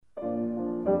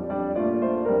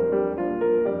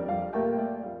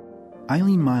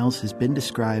Eileen Myles has been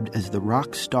described as the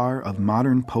rock star of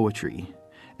modern poetry,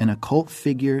 and a cult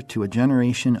figure to a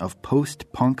generation of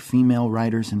post-punk female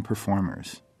writers and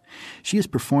performers. She has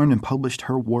performed and published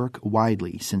her work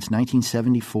widely since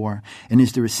 1974 and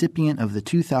is the recipient of the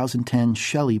 2010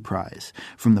 Shelley Prize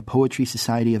from the Poetry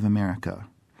Society of America.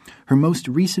 Her most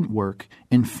recent work,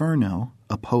 Inferno,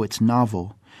 a poet's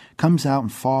novel, comes out in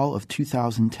fall of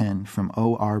 2010 from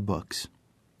OR Books.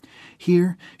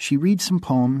 Here, she reads some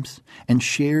poems and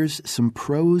shares some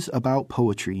prose about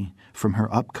poetry from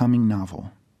her upcoming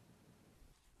novel.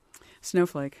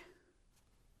 Snowflake.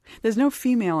 There's no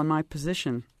female in my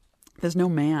position. There's no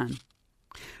man.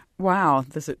 Wow,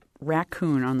 there's a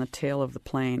raccoon on the tail of the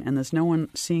plane, and there's no one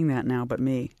seeing that now but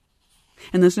me.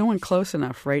 And there's no one close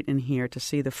enough right in here to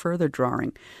see the further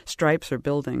drawing, stripes or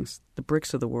buildings, the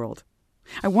bricks of the world.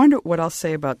 I wonder what I'll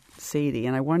say about Sadie,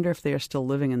 and I wonder if they are still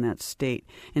living in that state,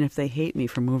 and if they hate me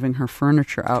for moving her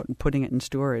furniture out and putting it in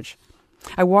storage.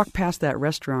 I walked past that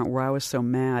restaurant where I was so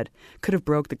mad, could have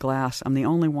broke the glass. I'm the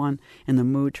only one in the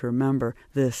mood to remember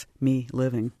this, me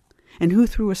living. And who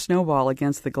threw a snowball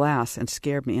against the glass and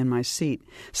scared me in my seat?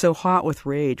 So hot with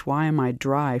rage, why am I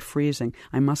dry, freezing?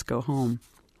 I must go home.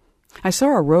 I saw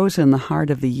a rose in the heart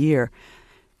of the year.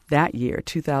 That year,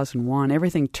 2001,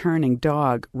 everything turning,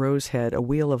 dog, rosehead, a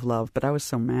wheel of love, but I was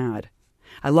so mad.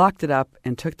 I locked it up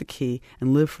and took the key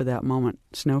and lived for that moment,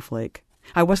 Snowflake.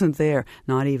 I wasn't there,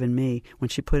 not even me, when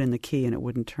she put in the key and it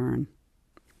wouldn't turn.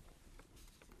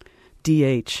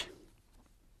 DH.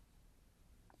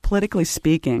 Politically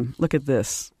speaking, look at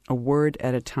this, a word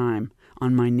at a time,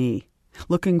 on my knee,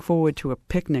 looking forward to a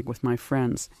picnic with my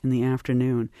friends in the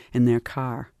afternoon in their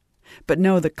car. But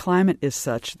no, the climate is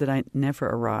such that I never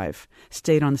arrive.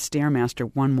 Stayed on the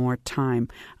Stairmaster one more time.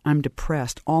 I'm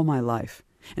depressed all my life.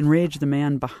 Enrage the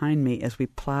man behind me as we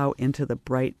plow into the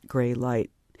bright gray light.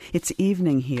 It's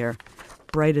evening here,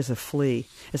 bright as a flea,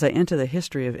 as I enter the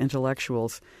history of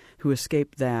intellectuals who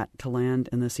escaped that to land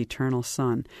in this eternal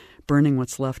sun, burning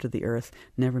what's left of the earth,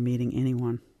 never meeting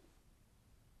anyone.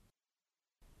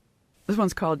 This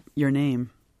one's called Your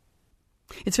Name.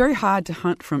 It's very hard to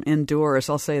hunt from indoors,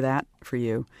 I'll say that for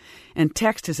you. And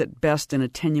text is at best an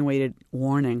attenuated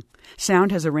warning.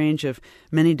 Sound has a range of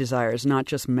many desires, not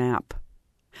just map.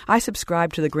 I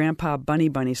subscribe to the Grandpa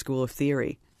Bunny school of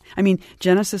theory. I mean,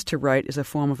 Genesis to write is a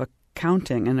form of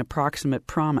accounting, an approximate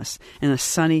promise, in a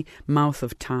sunny mouth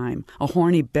of time, a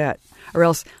horny bet, or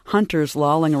else hunters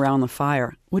lolling around the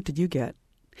fire. What did you get?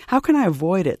 How can I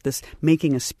avoid it, this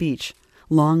making a speech?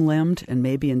 Long-limbed and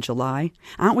maybe in July?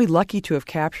 Aren't we lucky to have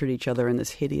captured each other in this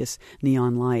hideous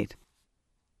neon light?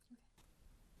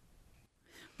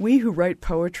 We who write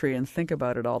poetry and think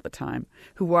about it all the time,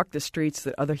 who walk the streets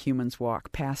that other humans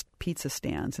walk, past pizza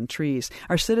stands and trees,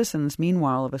 are citizens,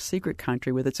 meanwhile, of a secret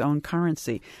country with its own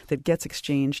currency that gets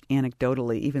exchanged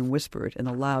anecdotally, even whispered, in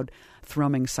the loud,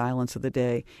 thrumming silence of the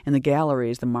day, in the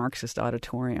galleries, the Marxist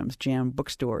auditoriums, jammed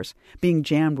bookstores, being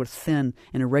jammed with thin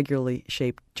and irregularly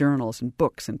shaped journals and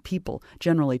books and people,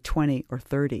 generally 20 or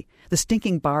 30, the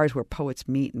stinking bars where poets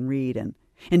meet and read, and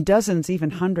in dozens, even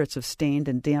hundreds of stained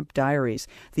and damp diaries,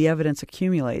 the evidence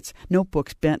accumulates,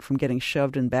 notebooks bent from getting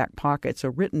shoved in back pockets or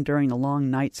written during the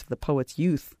long nights of the poet's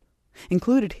youth.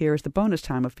 Included here is the bonus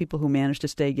time of people who manage to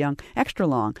stay young extra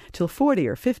long, till 40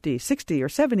 or 50, 60 or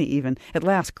 70 even, at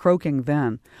last croaking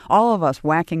then. All of us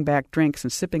whacking back drinks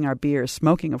and sipping our beers,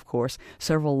 smoking, of course,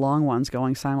 several long ones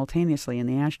going simultaneously in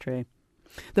the ashtray.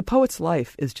 The poet's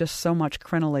life is just so much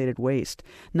crenellated waste,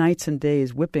 nights and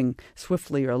days whipping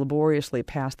swiftly or laboriously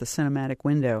past the cinematic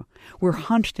window. We're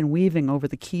hunched and weaving over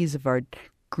the keys of our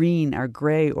green, our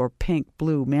gray or pink,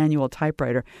 blue manual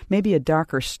typewriter, maybe a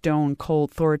darker stone,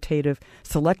 cold, authoritative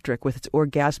Selectric with its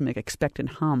orgasmic expectant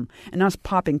hum, and us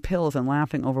popping pills and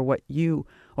laughing over what you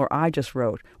or I just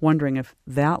wrote, wondering if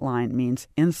that line means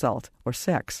insult or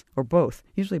sex or both,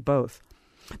 usually both.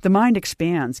 The mind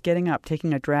expands, getting up,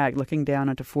 taking a drag, looking down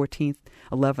onto 14th,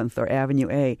 11th, or Avenue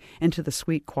A, into the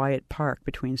sweet, quiet park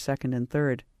between 2nd and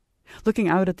 3rd. Looking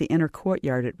out at the inner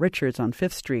courtyard at Richards on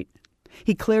 5th Street.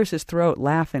 He clears his throat,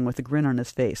 laughing with a grin on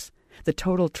his face. The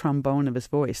total trombone of his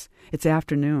voice. It's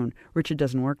afternoon. Richard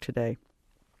doesn't work today.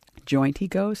 Joint, he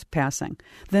goes, passing.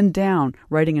 Then down,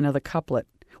 writing another couplet.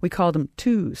 We called them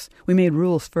twos. We made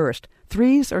rules first.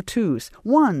 Threes or twos?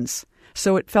 Ones!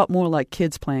 So it felt more like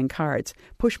kids playing cards.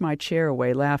 Push my chair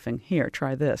away, laughing. Here,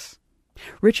 try this.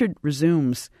 Richard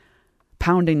resumes,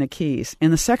 pounding the keys.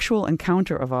 In the sexual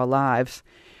encounter of our lives,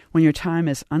 When your time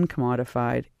is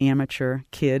uncommodified, amateur,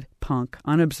 kid, punk,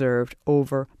 unobserved,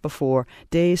 over, before,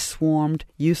 days swarmed,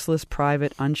 useless,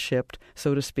 private, unshipped,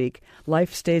 so to speak,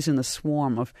 life stays in the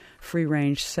swarm of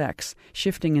free-range sex,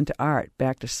 shifting into art,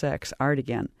 back to sex, art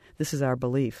again. This is our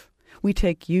belief. We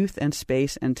take youth and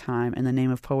space and time in the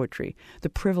name of poetry, the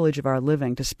privilege of our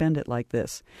living to spend it like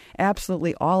this.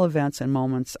 Absolutely all events and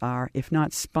moments are, if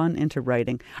not spun into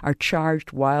writing, are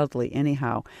charged wildly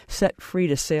anyhow, set free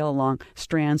to sail along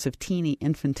strands of teeny,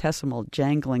 infinitesimal,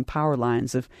 jangling power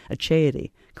lines of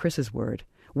acheity, Chris's word.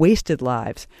 Wasted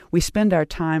lives. We spend our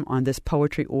time on this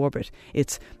poetry orbit.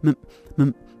 It's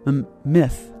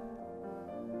myth.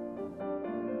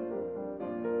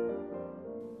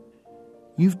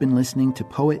 You've been listening to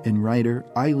poet and writer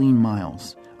Eileen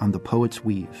Myles on The Poet's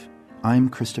Weave. I'm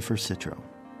Christopher Citro.